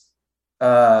Diggs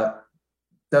I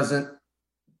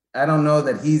don't know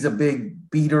that he's a big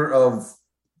beater of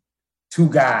two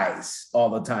guys all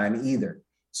the time either.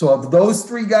 So of those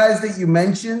three guys that you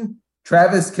mentioned,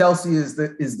 Travis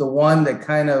Kelce is the one that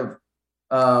kind of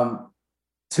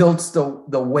tilts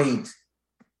the weight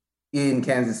in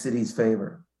Kansas City's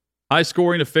favor. High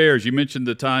scoring affairs. You mentioned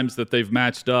the times that they've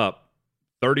matched up.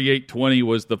 38-20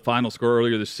 was the final score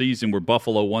earlier this season where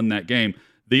Buffalo won that game.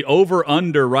 The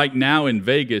over-under right now in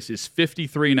Vegas is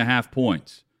 53.5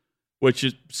 points, which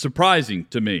is surprising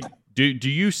to me. Do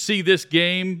you see this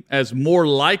game as more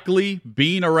likely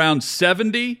being around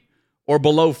 70 or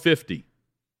below 50?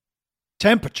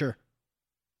 Temperature.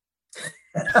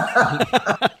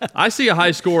 I see a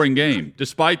high-scoring game,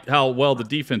 despite how well the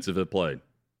defensive have played.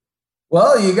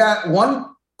 Well, you got one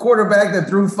quarterback that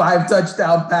threw 5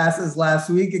 touchdown passes last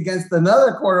week against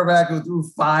another quarterback who threw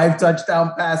 5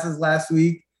 touchdown passes last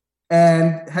week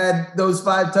and had those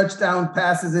 5 touchdown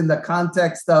passes in the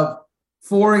context of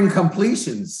 4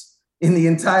 incompletions in the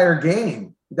entire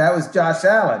game. That was Josh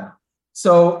Allen.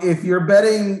 So if you're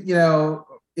betting,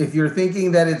 if you're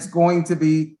thinking that it's going to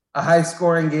be a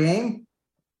high-scoring game,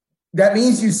 that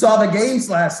means you saw the games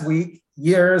last week.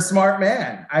 You're a smart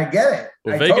man. I get it.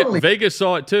 Well, Vegas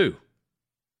saw it too.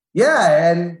 Yeah,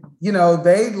 and,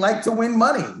 they like to win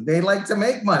money. They like to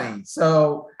make money.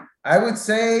 So I would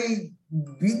say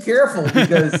be careful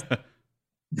because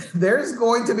there's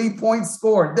going to be points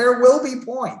scored. There will be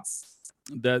points.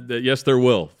 Yes, there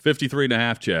will.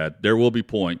 53.5, Chad. There will be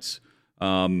points.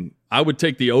 I would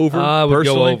take the over. I would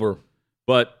personally, go over.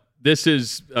 But this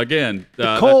is, again...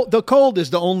 The cold is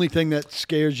the only thing that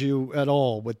scares you at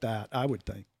all with that, I would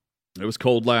think. It was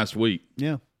cold last week.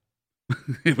 Yeah.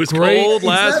 It was cold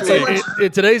last week.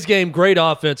 In today's game, great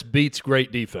offense beats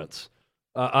great defense.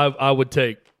 I would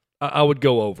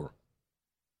go over.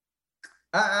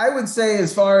 I would say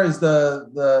as far as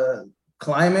the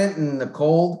climate and the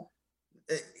cold,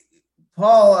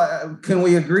 Paul, can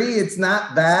we agree it's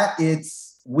not that?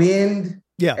 It's wind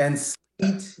and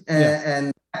sleet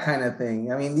and that kind of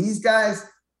thing. I mean, these guys,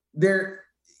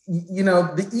 even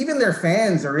their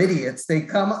fans are idiots.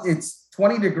 It's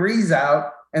 20 degrees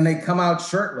out and they come out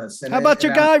shirtless. How about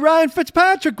your guy, Ryan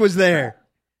Fitzpatrick, was there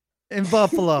in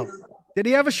Buffalo? Did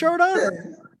he have a shirt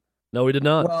on? No, he did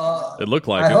not. Well, it looked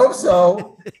like I hope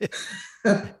so.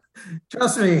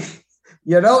 Trust me,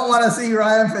 you don't want to see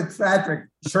Ryan Fitzpatrick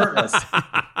shirtless.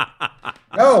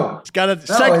 No. He's got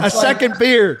a second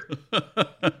beer.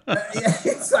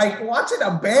 It's like watching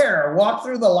a bear walk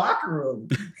through the locker room.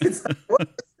 It's like, what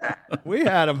is that? We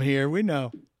had him here. We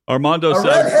know. Armando a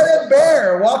red-headed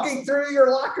bear walking through your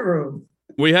locker room.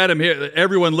 We had him here.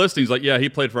 Everyone listening is like, yeah, he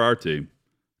played for our team.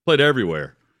 Played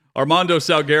everywhere. Armando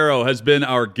Salguero has been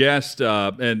our guest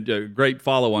and great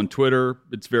follow on Twitter.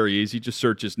 It's very easy. Just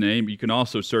search his name. You can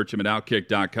also search him at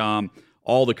Outkick.com.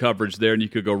 All the coverage there, and you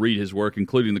could go read his work,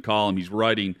 including the column he's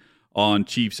writing on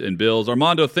Chiefs and Bills.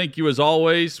 Armando, thank you as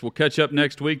always. We'll catch up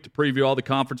next week to preview all the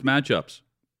conference matchups.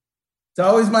 It's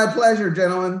always my pleasure,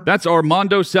 gentlemen. That's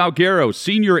Armando Salguero,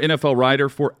 senior NFL writer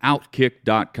for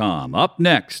Outkick.com. Up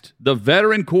next, the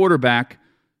veteran quarterback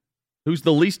who's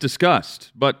the least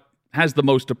discussed, but has the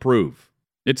most to prove.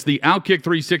 It's the Outkick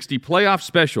 360 playoff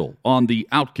special on the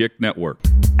Outkick Network.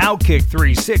 Outkick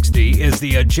 360 is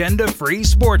the agenda-free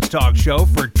sports talk show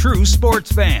for true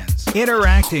sports fans.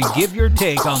 Interact and give your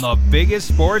take on the biggest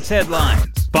sports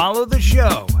headlines. Follow the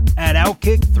show at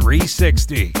Outkick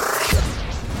 360.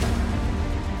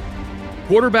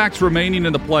 Quarterbacks remaining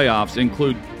in the playoffs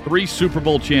include 3 Super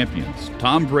Bowl champions,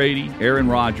 Tom Brady, Aaron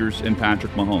Rodgers, and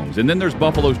Patrick Mahomes. And then there's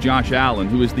Buffalo's Josh Allen,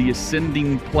 who is the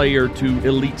ascending player to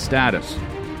elite status.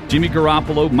 Jimmy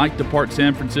Garoppolo might depart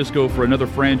San Francisco for another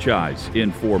franchise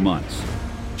in 4 months.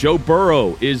 Joe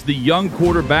Burrow is the young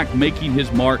quarterback making his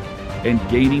mark and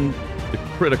gaining the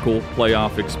critical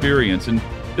playoff experience. And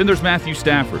then there's Matthew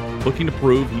Stafford, looking to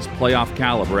prove he's playoff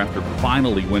caliber after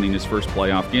finally winning his first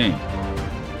playoff game.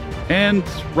 And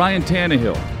Ryan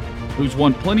Tannehill, who's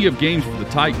won plenty of games for the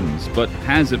Titans, but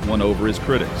hasn't won over his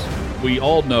critics. We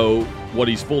all know what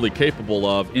he's fully capable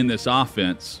of in this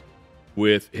offense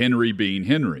with Henry being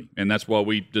Henry. And that's why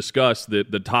we discussed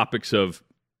the topics of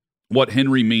what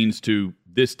Henry means to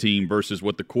this team versus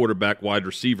what the quarterback wide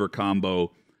receiver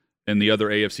combo and the other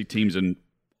AFC teams and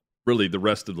really the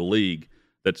rest of the league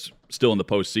that's still in the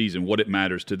postseason, what it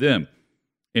matters to them.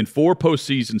 In 4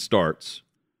 postseason starts,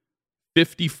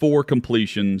 54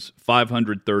 completions,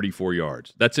 534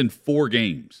 yards. That's in 4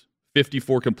 games.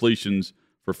 54 completions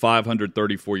for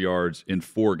 534 yards in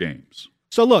 4 games.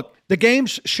 So look, the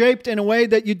game's shaped in a way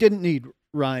that you didn't need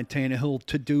Ryan Tannehill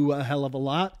to do a hell of a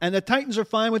lot. And the Titans are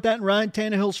fine with that, and Ryan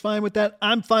Tannehill's fine with that.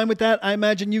 I'm fine with that. I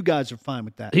imagine you guys are fine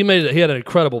with that. He had an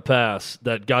incredible pass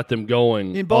that got them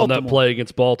going on that play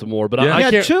against Baltimore. But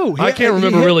I can't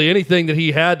remember really anything that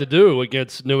he had to do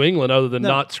against New England other than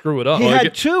not screw it up. He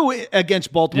had 2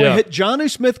 against Baltimore. He hit Jonnu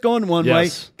Smith going one way,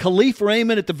 Khalif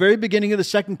Raymond at the very beginning of the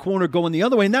second quarter going the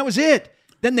other way, and that was it.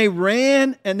 Then they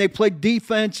ran and they played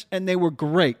defense, and they were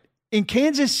great. In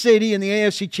Kansas City in the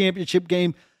AFC Championship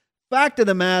game, fact of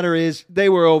the matter is they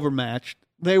were overmatched.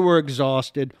 They were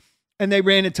exhausted, and they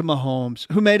ran into Mahomes,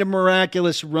 who made a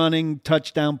miraculous running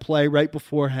touchdown play right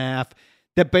before half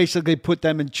that basically put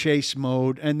them in chase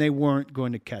mode, and they weren't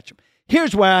going to catch him.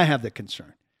 Here's why I have the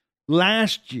concern.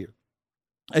 Last year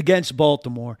against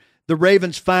Baltimore, the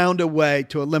Ravens found a way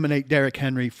to eliminate Derrick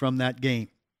Henry from that game.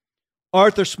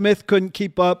 Arthur Smith couldn't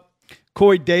keep up.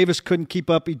 Corey Davis couldn't keep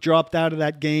up. He dropped out of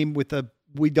that game with a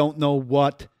we don't know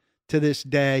what to this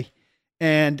day.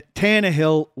 And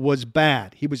Tannehill was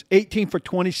bad. He was 18 for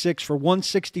 26 for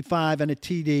 165 and a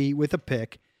TD with a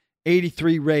pick,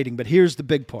 83 rating. But here's the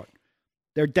big part.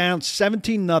 They're down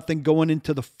 17-0 going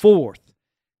into the 4th.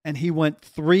 And he went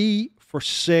 3 for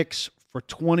 6 for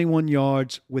 21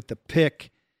 yards with the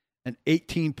pick, an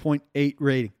 18.8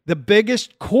 rating. The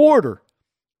biggest quarter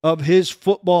of his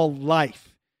football life.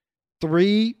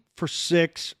 3 for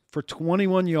 6 for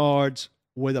 21 yards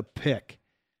with a pick.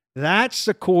 That's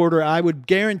the quarter I would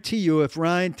guarantee you if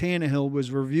Ryan Tannehill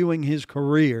was reviewing his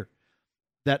career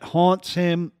that haunts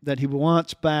him, that he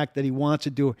wants back, that he wants to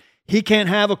do. He can't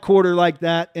have a quarter like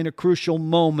that in a crucial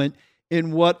moment in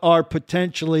what are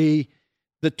potentially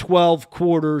the 12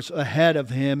 quarters ahead of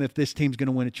him if this team's going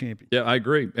to win a championship. Yeah, I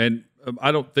agree. And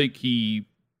I don't think he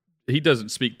doesn't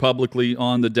speak publicly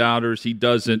on the doubters. He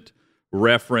doesn't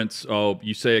reference,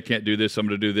 you say I can't do this, I'm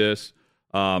going to do this.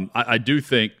 I do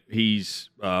think he's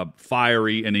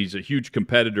fiery and he's a huge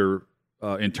competitor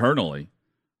internally,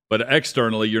 but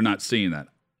externally you're not seeing that.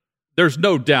 There's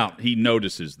no doubt he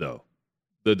notices, though,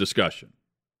 the discussion,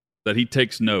 that he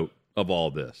takes note of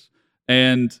all this.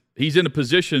 And he's in a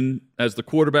position as the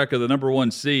quarterback of the number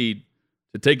 1 seed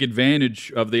to take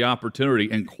advantage of the opportunity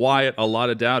and quiet a lot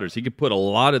of doubters. He could put a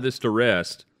lot of this to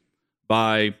rest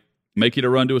by making a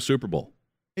run to a Super Bowl.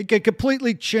 It could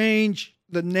completely change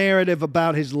the narrative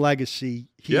about his legacy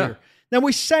here. Yeah. Now,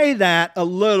 we say that a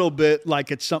little bit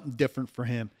like it's something different for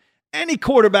him. Any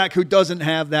quarterback who doesn't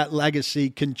have that legacy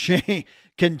can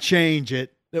change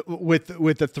it with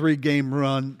a 3-game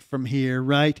run from here,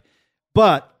 right?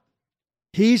 But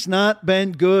he's not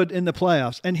been good in the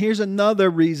playoffs. And here's another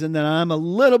reason that I'm a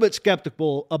little bit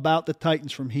skeptical about the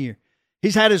Titans from here.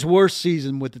 He's had his worst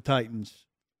season with the Titans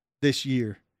this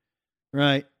year.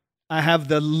 Right. I have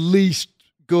the least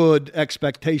good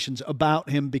expectations about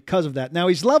him because of that. Now,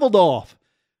 he's leveled off,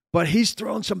 but he's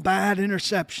thrown some bad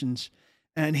interceptions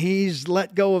and he's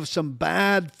let go of some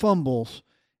bad fumbles.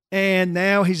 And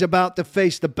now he's about to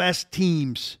face the best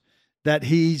teams that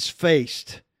he's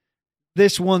faced.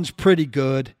 This one's pretty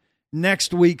good.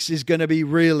 Next week's is going to be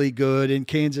really good in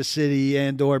Kansas City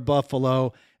and or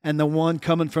Buffalo. And the one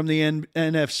coming from the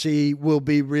NFC will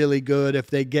be really good if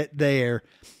they get there.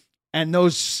 And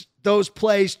those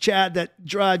plays, Chad, that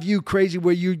drive you crazy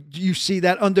where you see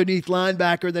that underneath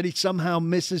linebacker that he somehow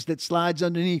misses that slides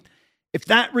underneath. If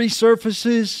that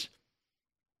resurfaces,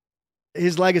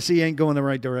 his legacy ain't going the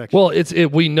right direction. Well,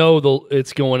 we know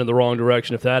it's going in the wrong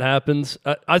direction if that happens.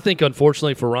 I think,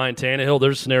 unfortunately, for Ryan Tannehill,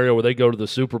 there's a scenario where they go to the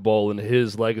Super Bowl and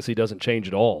his legacy doesn't change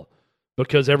at all.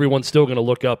 Because everyone's still going to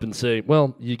look up and say,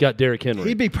 well, you got Derrick Henry.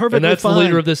 He'd be perfectly fine. And that's fine. The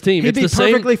leader of this team. He'd be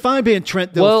perfectly fine being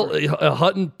Trent Dilfer. Well,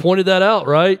 Hutton pointed that out,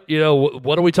 right? You know,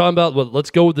 what are we talking about? Well, let's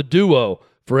go with the duo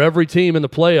for every team in the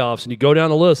playoffs. And you go down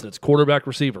the list, and it's quarterback,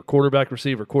 receiver, quarterback,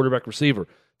 receiver, quarterback, receiver.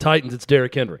 Titans, it's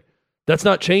Derrick Henry. That's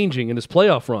not changing in this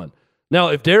playoff run. Now,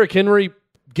 if Derrick Henry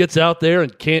gets out there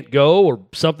and can't go or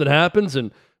something happens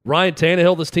and Ryan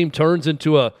Tannehill, this team turns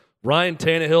into a Ryan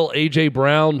Tannehill, A.J.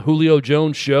 Brown, Julio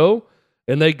Jones show,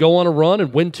 and they go on a run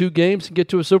and win 2 games and get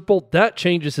to a Super Bowl, that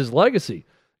changes his legacy.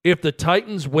 If the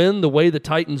Titans win the way the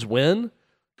Titans win,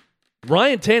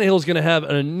 Ryan Tannehill is going to have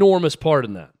an enormous part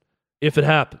in that if it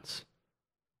happens.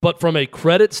 But from a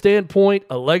credit standpoint,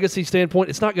 a legacy standpoint,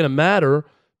 it's not going to matter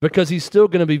because he's still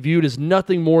going to be viewed as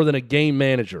nothing more than a game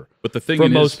manager. But the thing for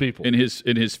most people, in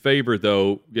his favor,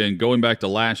 though, and going back to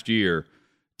last year,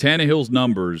 Tannehill's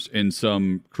numbers in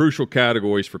some crucial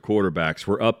categories for quarterbacks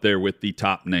were up there with the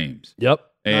top names. Yep.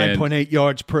 9.8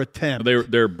 yards per attempt.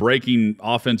 They're breaking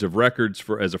offensive records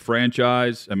as a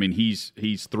franchise. I mean, he's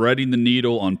threading the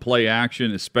needle on play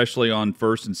action, especially on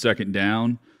first and second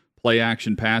down. Play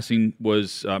action passing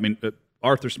was,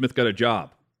 Arthur Smith got a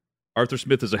job. Arthur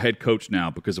Smith is a head coach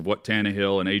now because of what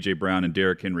Tannehill and A.J. Brown and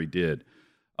Derrick Henry did.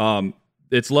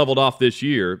 It's leveled off this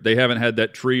year. They haven't had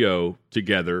that trio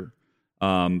together.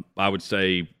 I would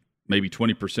say maybe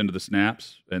 20% of the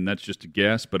snaps, and that's just a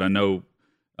guess. But I know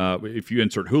if you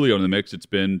insert Julio in the mix, it's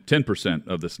been 10%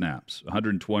 of the snaps,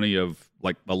 120 of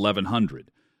like 1,100.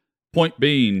 Point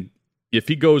being, if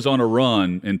he goes on a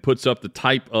run and puts up the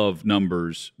type of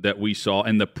numbers that we saw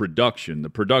and the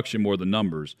production more than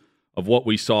numbers of what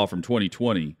we saw from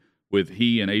 2020 with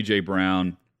he and A.J.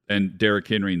 Brown and Derrick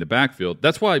Henry in the backfield.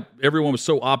 That's why everyone was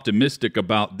so optimistic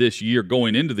about this year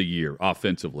going into the year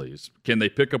offensively. Can they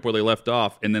pick up where they left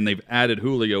off? And then they've added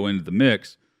Julio into the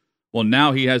mix. Well,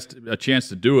 now he has a chance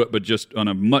to do it, but just on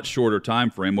a much shorter time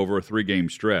frame over a 3-game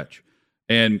stretch.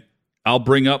 And I'll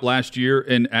bring up last year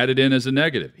and add it in as a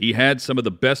negative. He had some of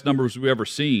the best numbers we've ever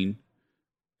seen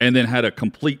and then had a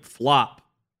complete flop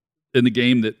in the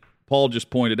game that Paul just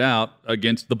pointed out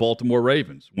against the Baltimore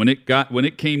Ravens. When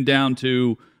it came down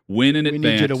to win in advance,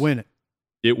 we need you to win it.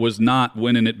 It was not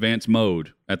win in advance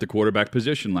mode at the quarterback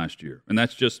position last year. And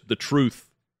that's just the truth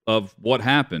of what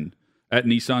happened at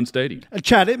Nissan Stadium.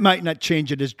 Chad, it might not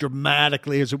change it as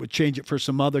dramatically as it would change it for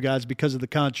some other guys because of the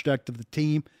construct of the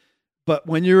team. But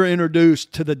when you're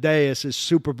introduced to the dais as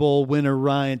Super Bowl winner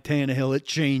Ryan Tannehill, it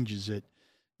changes it.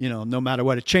 No matter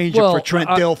what. It changed it for Trent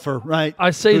Dilfer, right?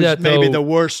 I say Who's that, maybe though, the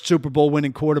worst Super Bowl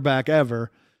winning quarterback ever.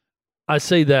 I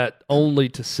say that only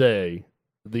to say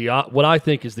what I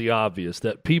think is the obvious,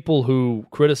 that people who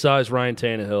criticize Ryan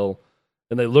Tannehill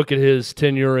and they look at his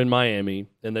tenure in Miami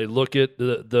and they look at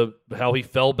the how he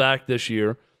fell back this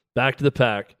year, back to the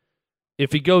pack,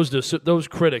 if he goes to those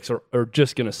critics are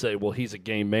just going to say, well, he's a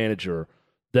game manager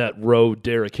that rode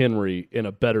Derrick Henry in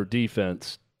a better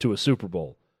defense to a Super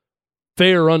Bowl.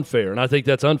 Fair or unfair? And I think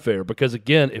that's unfair because,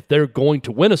 again, if they're going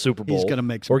to win a Super Bowl he's gonna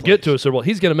make some or plays. Get to a Super Bowl,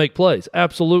 he's going to make plays.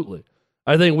 Absolutely.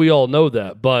 I think we all know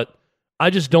that. But I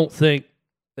just don't think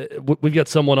we've got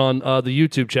someone on the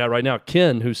YouTube chat right now,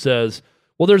 Ken, who says,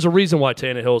 well, there's a reason why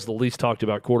Tannehill is the least talked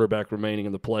about quarterback remaining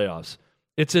in the playoffs.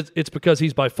 It's because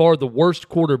he's by far the worst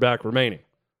quarterback remaining.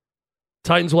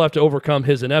 Titans will have to overcome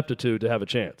his ineptitude to have a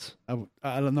chance.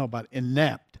 I don't know about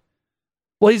inept.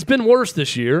 Well, he's been worse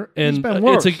this year, and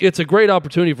it's a great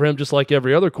opportunity for him, just like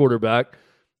every other quarterback.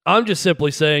 I'm just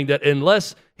simply saying that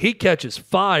unless he catches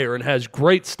fire and has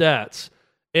great stats,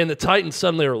 and the Titans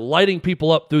suddenly are lighting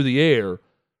people up through the air,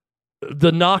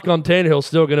 the knock on Tannehill is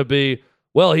still going to be,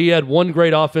 well, he had one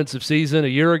great offensive season a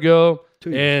year ago,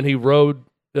 and he rode.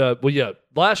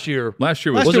 Last year was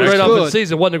a great offensive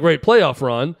season. Wasn't a great playoff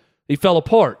run. He fell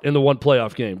apart in the one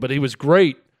playoff game, but he was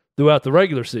great throughout the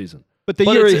regular season. But the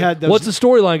year he had those... What's the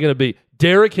storyline going to be?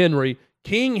 Derrick Henry,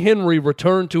 King Henry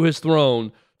returned to his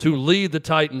throne to lead the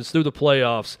Titans through the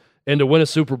playoffs and to win a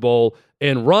Super Bowl,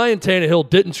 and Ryan Tannehill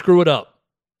didn't screw it up.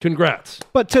 Congrats.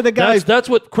 But to the guys... That's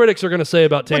what critics are going to say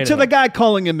about Tannehill. But to the guy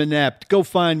calling him inept, go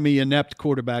find me inept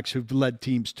quarterbacks who've led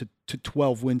teams to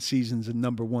 12-win seasons and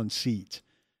number one seeds.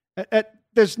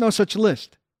 There's no such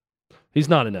list. He's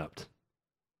not inept.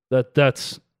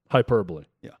 That's hyperbole.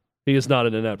 Yeah. He is not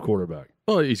an inept quarterback.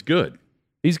 Well, he's good.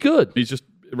 He's good. He's just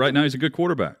right now. He's a good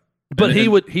quarterback. But he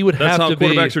would that's have how to be.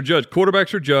 Quarterbacks are judged.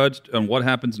 Quarterbacks are judged on what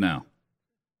happens now.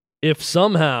 If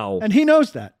somehow and he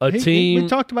knows that team we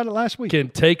talked about it last week can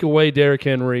take away Derrick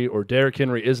Henry or Derrick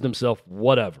Henry isn't himself,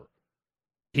 whatever,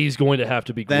 he's going to have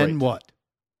to be great. Then what?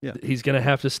 Yeah, he's going to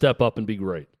have to step up and be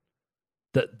great.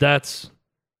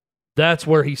 That's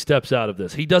where he steps out of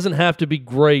this. He doesn't have to be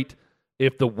great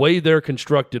if the way they're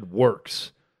constructed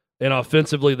works and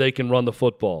offensively they can run the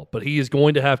football. But he is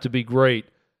going to have to be great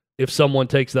if someone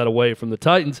takes that away from the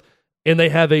Titans. And they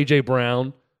have A.J.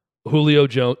 Brown, Julio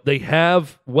Jones. They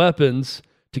have weapons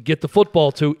to get the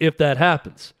football to if that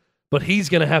happens. But he's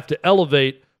going to have to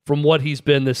elevate from what he's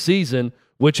been this season,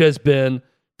 which has been,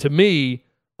 to me,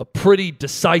 a pretty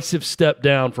decisive step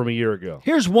down from a year ago.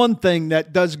 Here's one thing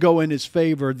that does go in his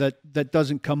favor that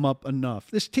doesn't come up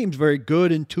enough. This team's very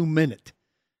good in 2 minutes,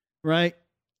 right?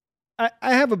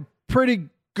 I have a pretty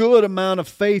good amount of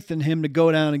faith in him to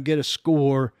go down and get a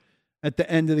score at the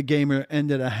end of the game or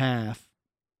end of the half.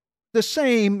 The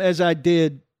same as I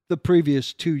did the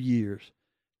previous 2 years.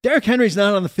 Derrick Henry's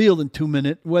not on the field in 2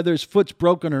 minutes, whether his foot's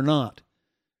broken or not,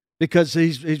 because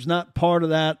he's not part of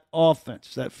that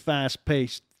offense, that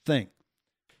fast-paced thing.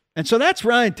 And so that's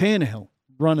Ryan Tannehill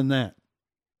running that.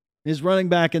 His running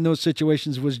back in those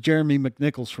situations was Jeremy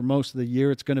McNichols for most of the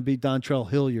year. It's going to be Dontrell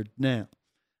Hilliard now.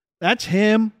 That's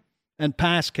him and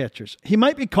pass catchers. He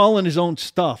might be calling his own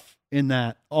stuff in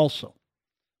that also.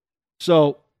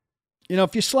 So,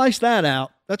 if you slice that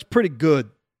out, that's pretty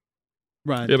good,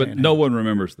 Ryan Tannehill. But no one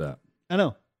remembers that. I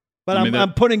know. But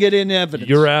I'm putting it in evidence.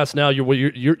 You're asked now.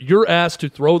 You're asked to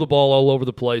throw the ball all over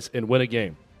the place and win a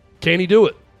game. Can he do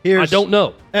it? I don't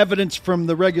know. Evidence from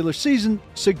the regular season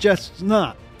suggests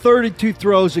not. 32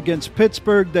 throws against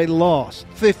Pittsburgh, they lost.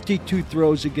 52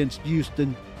 throws against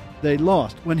Houston, they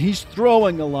lost. When he's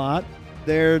throwing a lot,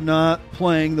 they're not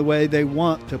playing the way they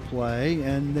want to play,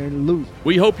 and they're losing.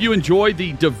 We hope you enjoyed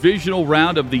the divisional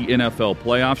round of the NFL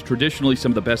playoffs, traditionally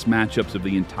some of the best matchups of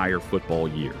the entire football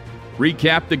year.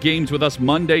 Recap the games with us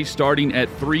Monday starting at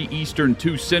 3 Eastern,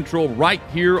 2 Central, right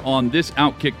here on this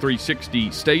Outkick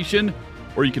 360 station,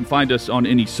 or you can find us on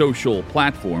any social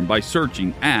platform by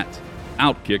searching at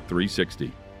Outkick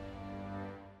 360.